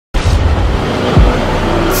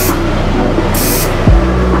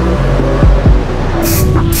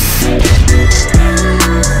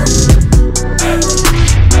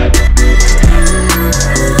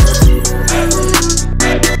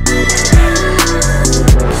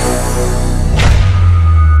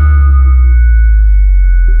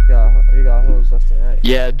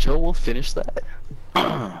Yeah, Joe will finish that.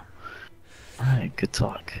 Alright, good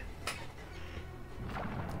talk.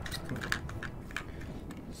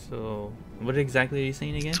 So, what exactly are you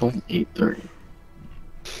saying again? It's only 8:30.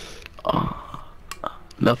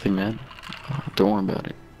 Nothing, man. Don't worry about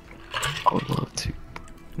it. I would love to.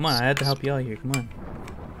 Come on, I had to help you out here. Come on.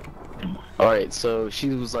 Alright, so she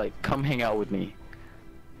was like, come hang out with me.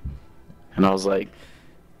 And I was like,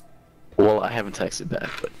 well, I haven't texted back,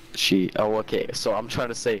 but oh, okay. So I'm trying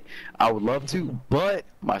to say, I would love to, but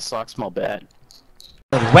my socks smell bad.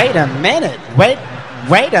 Wait a minute.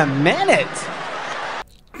 Wait a minute.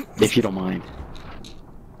 If you don't mind.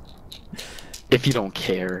 If you don't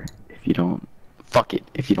care. If you don't. Fuck it.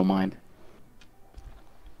 If you don't mind.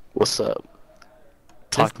 What's up?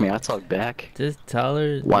 Talk to me. I talk back. Just tell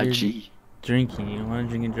her YG. you're drinking. You don't want to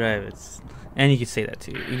drink and drive. And you can say that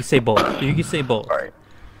too. You can say both. You can say both. Alright.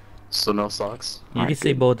 So no socks? You can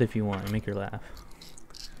say both if you want. Make her laugh.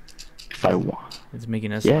 If I want. It's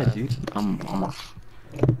making us Yeah, laugh. dude. I'm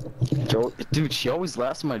Joe, dude, she always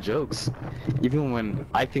laughs at my jokes. Even when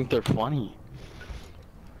I think they're funny.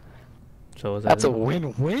 So is That's a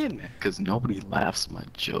win-win. Because nobody laughs at my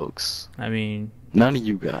jokes. I mean... None of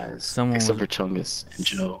you guys. Except for Chungus and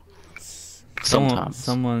Joe. Sometimes.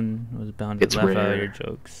 Someone was bound to laugh at your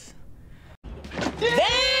jokes.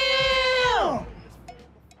 Damn!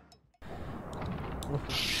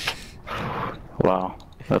 Wow.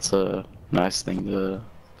 That's a nice thing to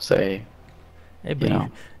say. Hey, but you know,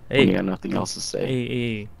 when you got nothing else to say.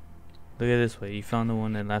 Hey, look at it this way. You found the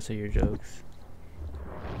one that laughs at your jokes.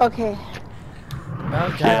 Okay.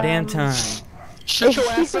 About goddamn time. Shut your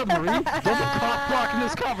ass up, Marie. Don't be cock blocking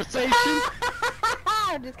this conversation.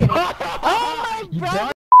 I'm just kidding. Oh, my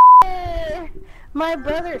brother! My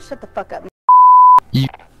brother, shut the fuck up.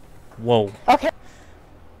 Whoa. Okay.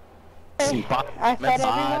 Simpático. I fed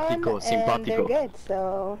everyone, and they're Simpático. good,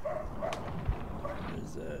 so...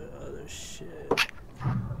 Where's that other shit?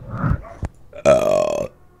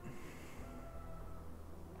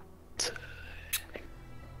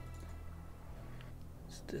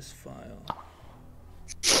 It's this file.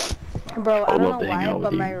 Bro, I don't know why,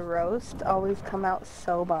 but my roast always come out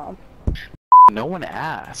so bomb. No one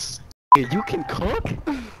asked. You can cook?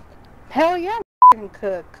 Hell yeah, I can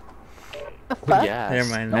cook. The But fuck? yes, Never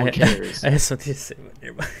mind. no one cares. I had something to say, but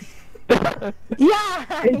never mind.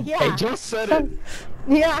 Yeah, yeah. Hey, just said it.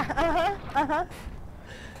 Yeah, I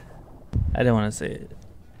didn't want to say it.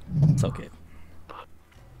 It's okay.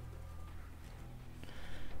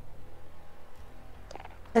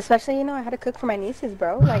 Especially, you know, I had to cook for my nieces,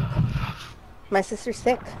 bro. Like, my sister's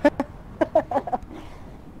sick.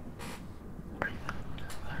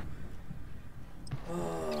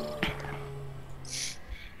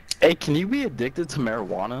 Hey, can you be addicted to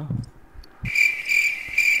marijuana?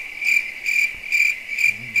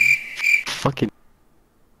 Fucking.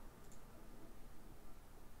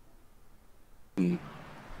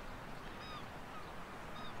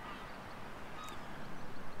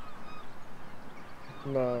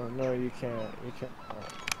 No, you can't. You can't.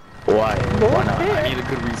 Why? Why not? Bullshit. I need a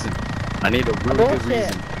good reason. I need a really good Bullshit.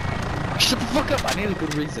 reason. Shut the fuck up! I need a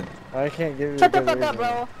good reason. I can't give you. Shut a the good fuck up,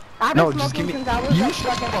 reason. bro. I've No, been just smoking give me- since I was you like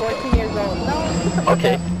shut the fucking fuck up. 14 years old. No, shut the fuck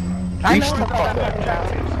Okay. up. I You know shut what the the fuck fuck I'm up. talking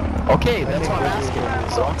about. Okay, that's what I'm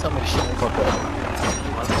asking. So don't tell me to shut the fuck up.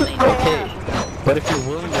 Okay, but if you're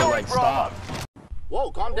willing to like stop.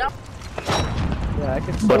 Whoa, calm down. Yeah, I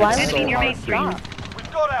can. But Why it's would so you hard make for you. stop?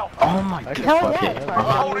 Oh my god. Hell yeah, Okay. it's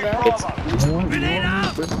hard, bro. It's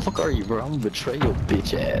where the fuck are you, bro? I'm gonna betray your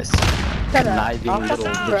bitch ass. Shut up. Conniving I'll little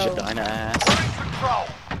shut up, bro. vagina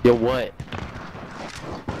ass. Yo, what?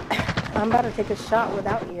 I'm about to take a shot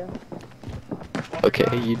without you.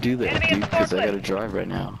 Okay, you do that, dude, because I gotta drive right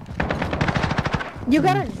now. You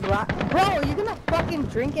gotta drop, bro. You're gonna fucking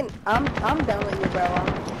drink and I'm done with you, bro.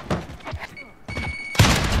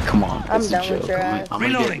 Come on, I'm it's a done joke. with your ass. I'm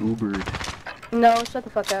gonna get Ubered. No, shut the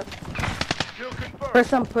fuck up. For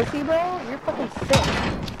some pussy, bro, you're fucking sick.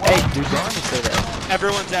 Hey, dude, don't say that.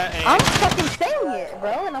 Everyone's at A. I'm fucking saying it,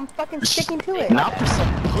 bro, and I'm fucking sticking to it. Not for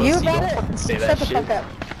some pussy. You Don't better fucking say shut that the shit. fuck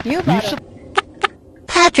up. You better.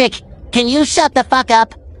 Patrick, can you shut the fuck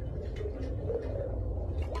up?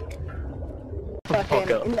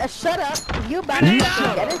 Fucking shut up. You better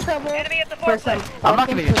fucking get in trouble for some I'm not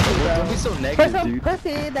fucking gonna get pussy, trouble. bro. Don't be so For negative, some dude.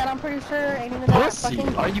 pussy that I'm pretty sure ain't even that Pussy?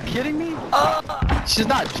 fucking. Are you kidding me? She's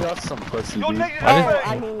not just some pussy, dude. Oh,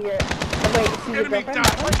 I mean you're. Wait, see your girlfriend?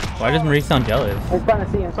 That one? Why does Marie sound jealous? In front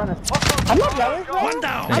of you, I'm not jealous, bro. One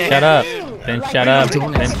down. Then I'm shut up. saying, Then like, shut up. he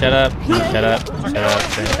ain't Then shut up. He Then ain't shut up. gonna- Shut no, up.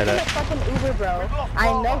 he Then ain't shut gonna up. fucking Uber, bro.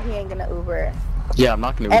 I know he ain't gonna Uber. Yeah, I'm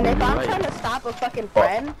not gonna And Uber. if You're I'm right. trying to stop a fucking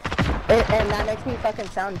friend, and that makes me fucking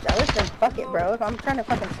sound jealous, then fuck it, bro. If I'm trying to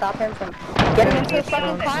fucking stop him from getting into a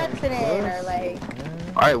fucking car accident, or like...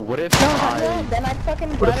 Alright, what if then I'd fucking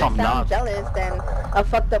What rather if I'm sound not- jealous than a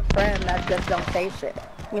fucked up friend that just don't say shit.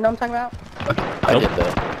 You know what I'm talking about? I get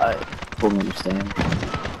that. I totally understand.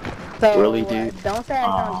 So, Really, dude? don't say I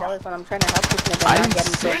sound jealous when I'm trying to help this nigga I not didn't get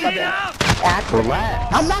into a say fucking that. accident.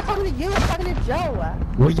 Relax. I'm not talking to you, I'm talking to Joe.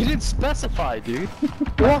 Well, you didn't specify, dude.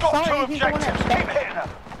 Well, sorry, he's the one that said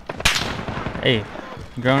it. Hey,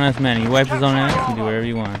 grown ass man, he wipes his own ass, he can do whatever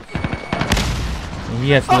he wants. He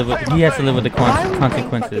has to live with the Why are we playing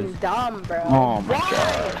consequences. fucking dumb, bro? Oh my Why?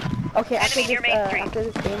 god. Okay, after this game,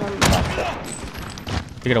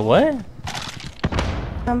 You got a what?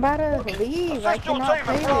 I'm about to leave. I cannot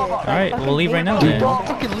play this. Alright, we'll leave right now Dude, then. don't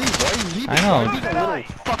fucking leave. Why are you leaving? I know. You're being a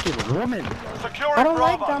little fucking woman. I don't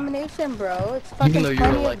like domination, bro. It's fucking Even though you're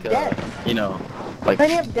plenty like of death. you know, like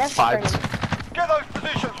Plenty of death for 5. me. Get those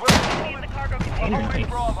positions. We're holding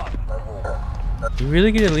Bravo. You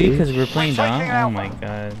really gonna leave because we're playing dumb? Oh my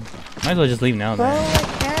god. Might as well just leave now Bro, then. I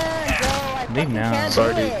can't, bro. I Leave fucking now. can't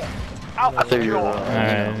Sorry, do dude. it. I thought you were.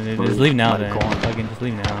 Alright, just leave now then. Go on. Fucking just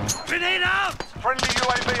leave now. Grenade out! Friendly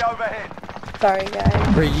UAV overhead. Sorry,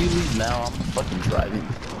 guys. Bro, you leave now. I'm fucking driving.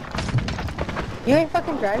 You ain't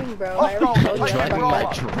fucking driving, bro. I already Hostile, told you I'm Driving fucking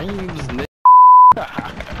my driving. dreams, nigga.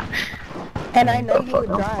 And I know you would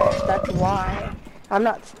drive. That's why. I'm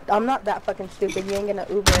not that fucking stupid. You ain't gonna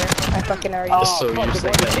Uber. I fucking already. So you're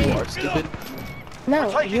saying that you are stupid?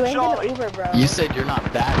 No, you ain't gonna Uber, bro. You said you're not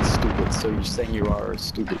that stupid, so you're saying you are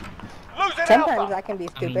stupid. Losing Sometimes Alpha. I can be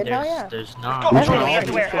stupid. Hell yeah. There's Got not. Charlie can all be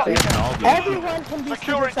everywhere. stupid. We can all be Everyone can be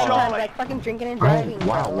Securing stupid sometimes, Charlie. like fucking drinking and driving. Oh,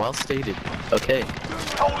 wow, bro. well stated. Okay.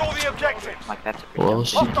 Hold all the objectives. Like that's a Well,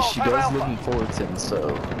 she Hostiles, have does Alpha. live in Fullerton,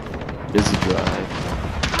 so busy drive.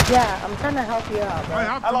 Yeah, I'm trying to help you out, bro.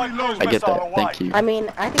 Allied cruise I get missile that. away. Thank you. I mean,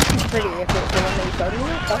 I think she's pretty. If it's the one that you showed me,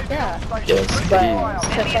 fuck yeah. Yes, But it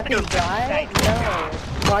to fucking drive, no.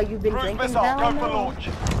 While you've been Cruise drinking, missile, hell go for no. launch.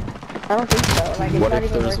 I don't think so. Like, is. it's What not if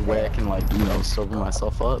even there's a worth way I it. can, like, you know, sober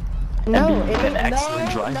myself up? No, and be if an it, excellent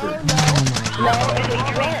no, driver? no,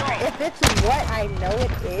 if it's what I know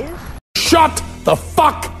it is, Shut the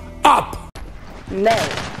fuck up! no.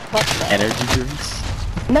 Fuck no. Energy drinks?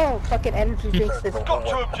 No, fucking energy drinks this Got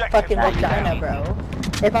two objectives. fucking vagina, bro.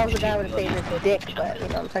 If I was a guy, I would say this dick, but you know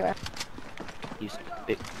what I'm talking about. Use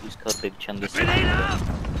code Big Chungus. I'm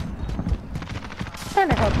trying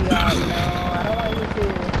to help you out, you know. I don't want you to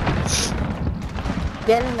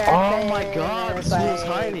get in that Oh my god, this was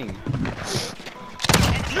hiding.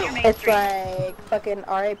 It's like fucking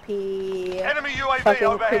RIP. Enemy UAV Fucking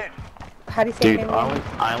overhead. How do you say Dude, your name?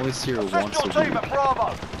 I only see her Assist once your a team at week.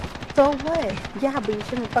 Bravo. So what? Yeah, but you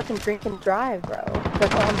shouldn't fucking drink and drive, bro.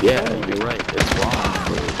 That's all I'm Yeah, saying. you're right. It's wrong.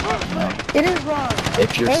 But, It is wrong.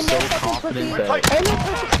 if you're Ain't no so fucking confident pussy. that... Ain't no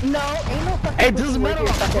pussy. No, ain't no fucking It pussy doesn't worth matter your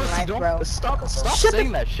about fucking pussy, life, don't bro. stop Shut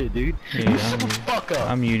saying that shit, dude. Yeah, You shut the fuck up.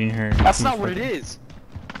 I'm muting her. That's not what it is.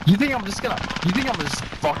 You think I'm just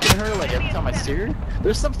fucking her like every time I see her?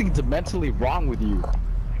 There's something mentally wrong with you.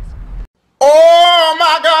 Oh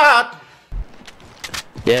my god!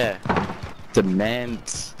 Yeah.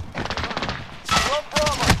 Dement. We're on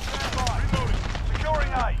Bravo. Stand by. Reloading.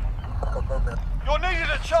 Securing A. You're needed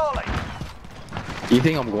at Charlie. You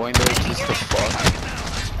think I'm going there just to fuck?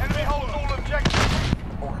 Enemy holds all objectives.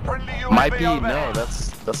 Friendly UAV Might be, overhead. no,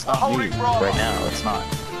 that's not me Holding Bravo. right now, it's not.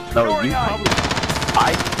 No, you probably,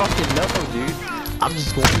 I fucking know, dude. I'm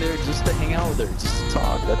just going there just to hang out with her, just to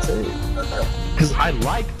talk, that's it. Cause I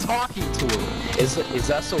like talking to her. Is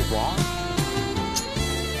that so wrong?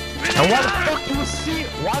 And why the fuck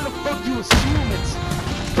you assume it's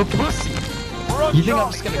the pussy? We're on You think I'm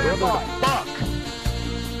Charlie. just gonna go there to Stand by. fuck?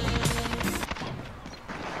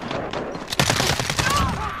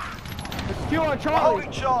 You on We're Charlie?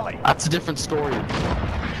 holding Charlie. That's a different story.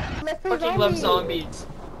 Fucking love zombies.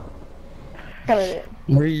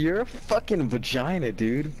 Where you're a fucking vagina,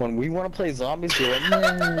 dude. When we want to play zombies, you're like, nah,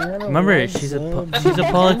 I don't Remember, like she's zombies."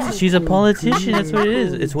 she's a politician. That's what it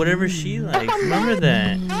is. It's whatever she likes. Remember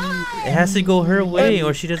that. It has to go her way,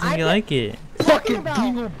 or she doesn't like it. Fucking about?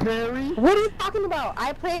 dingleberry. What are you talking about?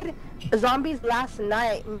 I played zombies last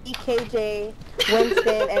night. Me, KJ,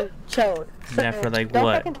 Winston, and Chode. So Yeah, for like don't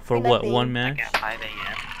what? fucking For say what? nothing. One match? At 5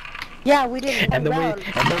 a.m. Yeah, we did And 10 then rounds.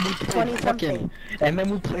 we 20 played something. fucking, and then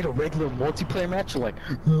we played a regular multiplayer match. You're like,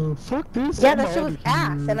 fuck this. Yeah, I'm that shit out was of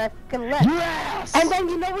ass, here." and I fucking left. You ass. And then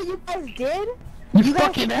you know what you guys did? You guys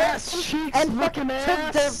fucking took ass them cheeks, and fucking took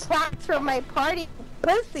the ass. plaques from my party,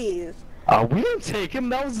 pussies. We didn't take him.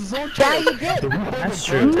 That was his own Yeah, choice. you did. That's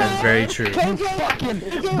true. That's very true. KJ, Fucking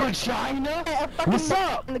vagina. What's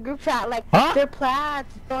up? in the group chat, like, Huh? their plaids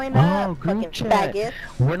going Oh, up. group Fucking chat. faggot.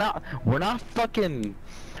 We're not fucking.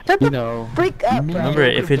 Shut the You know. freak up, bro. Remember,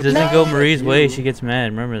 if it doesn't No. go Marie's way, she gets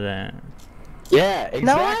mad. Remember that. Yeah,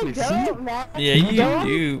 No, I exactly. don't, man. Yeah, you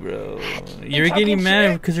do, bro. You're getting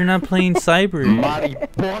mad because you're not playing Cyber.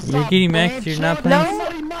 You're getting mad because you're not playing. No,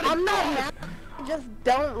 I'm not mad. I just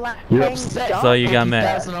don't like You're playing upset. dumb. So you got mad.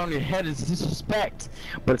 50,000 on your head is disrespect,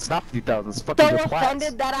 but it's not 50,000. It's fucking So your plats.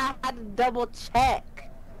 offended that I had to double check.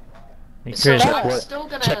 Hey So Chris. I'm What? still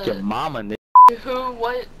gonna. Check your mama, nigga. Who?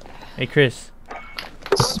 What? Hey Chris.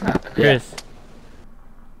 Yeah. Chris.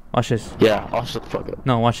 Watch this. Yeah, I'll shut the fuck up.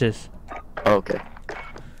 No, watch this. Okay.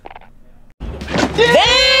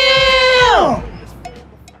 Damn!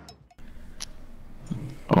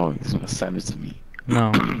 Oh, he's gonna send it to me.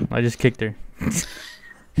 No, I just kicked her.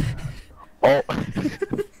 Oh,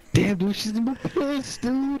 damn, dude, she's in my place,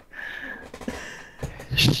 dude.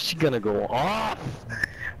 She's gonna go off.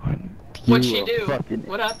 What'd You she a do? fucking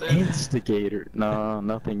What happened? Instigator. No,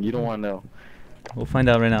 nothing. You don't wanna know. We'll find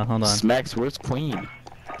out right now. Hold on. Smacks, where's Queen?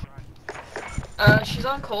 She's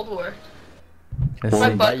on Cold War. Let's If I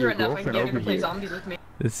see. bug your her enough, I can girlfriend get her to over play here. zombies with me.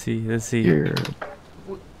 Let's see. Let's see. Your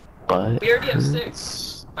butt. We already have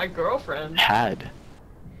 6. My girlfriend. Had.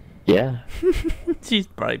 Yeah. She's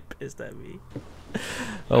probably pissed at me.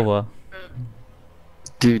 Oh well.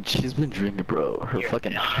 Dude, she's been drinking, bro. Her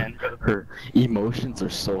fucking her emotions are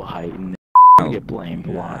so heightened. I get blamed.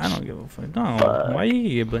 Watch. I don't give a fuck. No, Fuck. why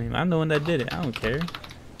you get blamed? I'm the one that did it. I don't care.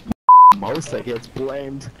 Most that gets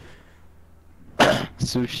blamed.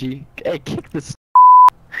 Sushi. Hey, kick this.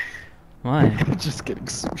 Why? Just kidding,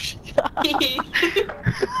 sushi.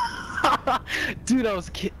 Dude, I was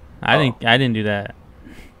kidding. I didn't do that.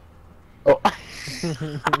 Oh.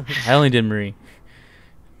 I only did Marie.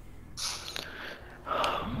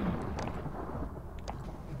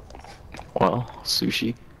 Well,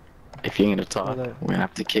 sushi. If you ain't gonna talk, Hello. we're gonna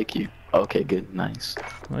have to kick you. Okay, good, nice.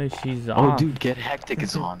 Wait, she's Oh, off. dude, get hectic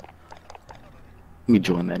is on. Let me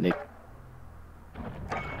join that, Nick.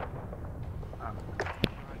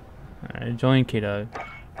 Alright, join K-Dog.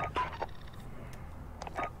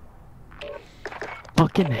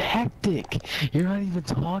 Fucking hectic. You're not even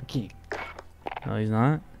talking. No, he's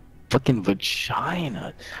not. Fucking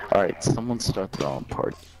vagina. Alright, someone start their own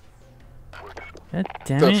party. God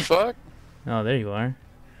damn The it. fuck? Oh, there you are.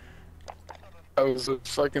 I was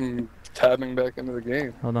fucking tabbing back into the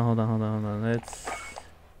game. Hold on. Let's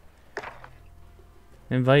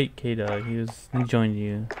invite K-Dog. He joined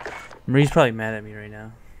you. Marie's probably mad at me right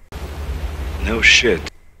now. No shit.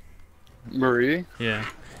 Marie? Yeah.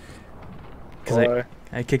 Cause Why?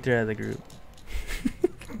 I kicked her out of the group.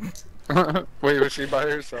 Wait, was she by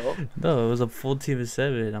herself? No, it was a full team of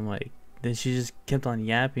 7. I'm like, then she just kept on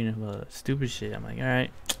yapping about stupid shit. I'm like,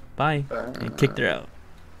 alright, bye. And kicked her out.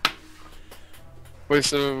 Wait,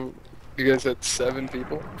 so you guys had 7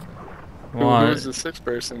 people? Who Well, was the 6th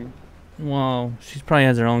person? well, she probably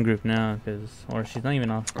has her own group now, or she's not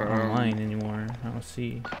even online anymore. I don't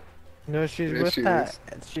see. No, she's Yeah, with she that.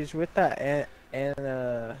 is. She's with that and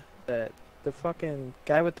the fucking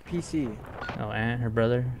guy with the PC. Oh, Aunt, her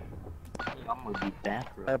brother. I'm gonna be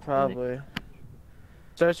back, bro. Probably.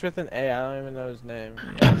 Starts with an A. I don't even know his name.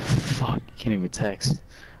 Fuck, can't even text.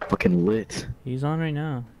 Fucking lit. He's on right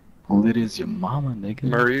now. Lit is your mama, nigga.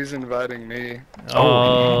 Marie's inviting me.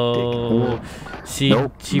 Oh, she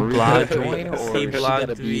Nope, she Marie blocked gotta me. join, or She she blocked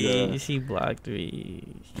gotta be me. the- She blocked me.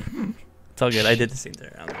 It's all good. I did the same to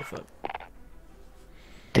her. I don't give a fuck.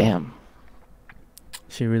 Damn.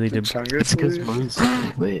 She really Did did. Chungus It's because leave? Marie's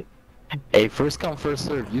fucking lit. Hey, first come, first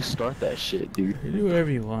serve. You start that shit, dude. You do whatever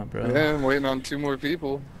you want, bro. Yeah, I'm waiting on 2 more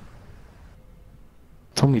people.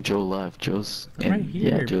 Told me Joe left. Joe's in. Right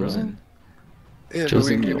here, yeah, Joe's bro. in. Yeah, Joe's but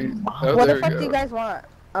we in can your get mom. Oh, What there the we fuck go. do you guys want?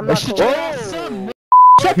 I'm not cool. Whoa!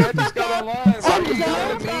 Shut the I just fuck got up. online. So I'm you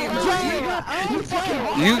done. got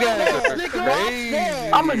me, You You guys are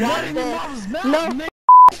crazy. I'm a nut in your mom's mouth. No,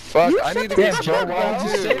 Fuck, I need to Damn, get Joe, Joe why on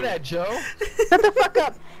would you say too. that, Joe? shut the fuck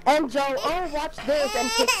up. And Joe, oh, watch this and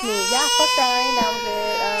kick me. Yeah, fuck that. I ain't down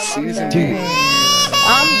with it. Season I'm done. 2.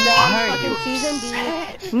 I'm done. Why are Fucking you season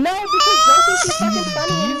upset? D. No, because Joe thinks he's fucking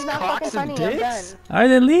funny and he's These not cocks fucking and funny. I'm dicks? done. Alright,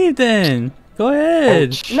 then leave then. Go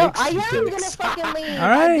ahead. No, I am gonna fucking leave. All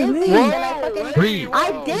right, I did leave. leave and I fucking. Leave.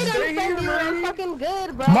 I did Stay unfriend here, you. I'm Marie. fucking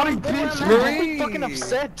good, bro. Money, I'm good where bitch. I'm You're at. Marie. fucking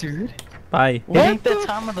upset, dude. Bye. It ain't that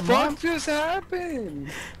time of the What month. just happened?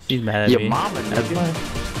 She's mad at Your me. mama, That's nigga.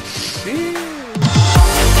 fine. Shit.